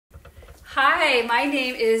Hi, my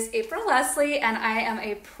name is April Leslie and I am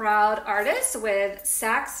a proud artist with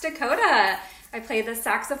Sax Dakota. I play the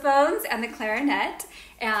saxophones and the clarinet,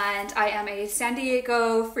 and I am a San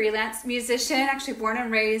Diego freelance musician, actually born and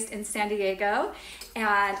raised in San Diego.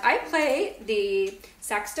 And I play the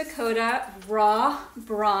Sax Dakota raw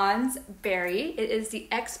bronze Bari. It is the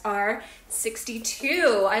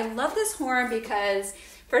XR-62. I love this horn because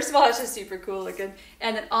first of all, it's just super cool looking.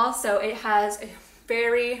 And then also it has a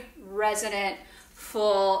very resonant,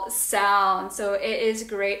 full sound. So it is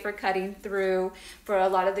great for cutting through for a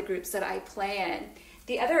lot of the groups that I play in.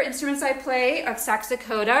 The other instruments I play of Sax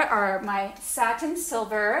Dakota are my satin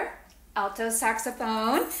silver alto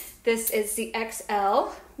saxophone. This is the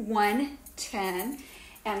XL-110.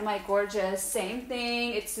 And my gorgeous, same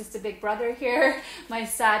thing, it's just a big brother here, my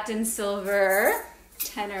satin silver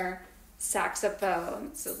tenor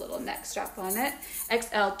saxophone. It's a little neck strap on it,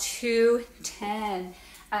 XL-210.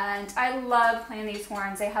 And I love playing these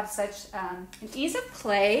horns. They have such an ease of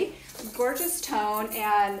play, gorgeous tone,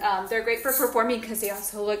 and they're great for performing because they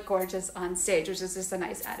also look gorgeous on stage, which is just a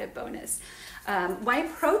nice added bonus. My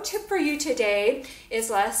pro tip for you today is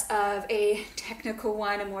less of a technical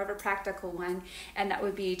one and more of a practical one, and that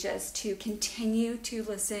would be just to continue to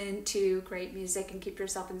listen to great music and keep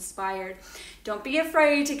yourself inspired. Don't be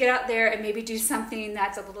afraid to get out there and maybe do something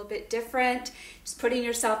that's a little bit different. Just putting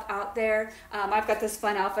yourself out there. I've got this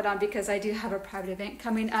fun outfit on because I do have a private event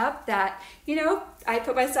coming up that, you know, I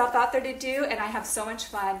put myself out there to do, and I have so much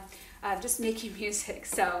fun just making music.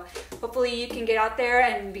 So hopefully you can get out there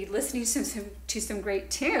and be listening to some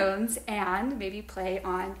great tunes and maybe play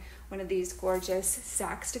on one of these gorgeous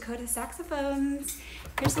Sax Dakota saxophones.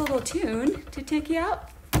 Here's a little tune to take you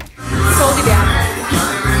out. Hold you down.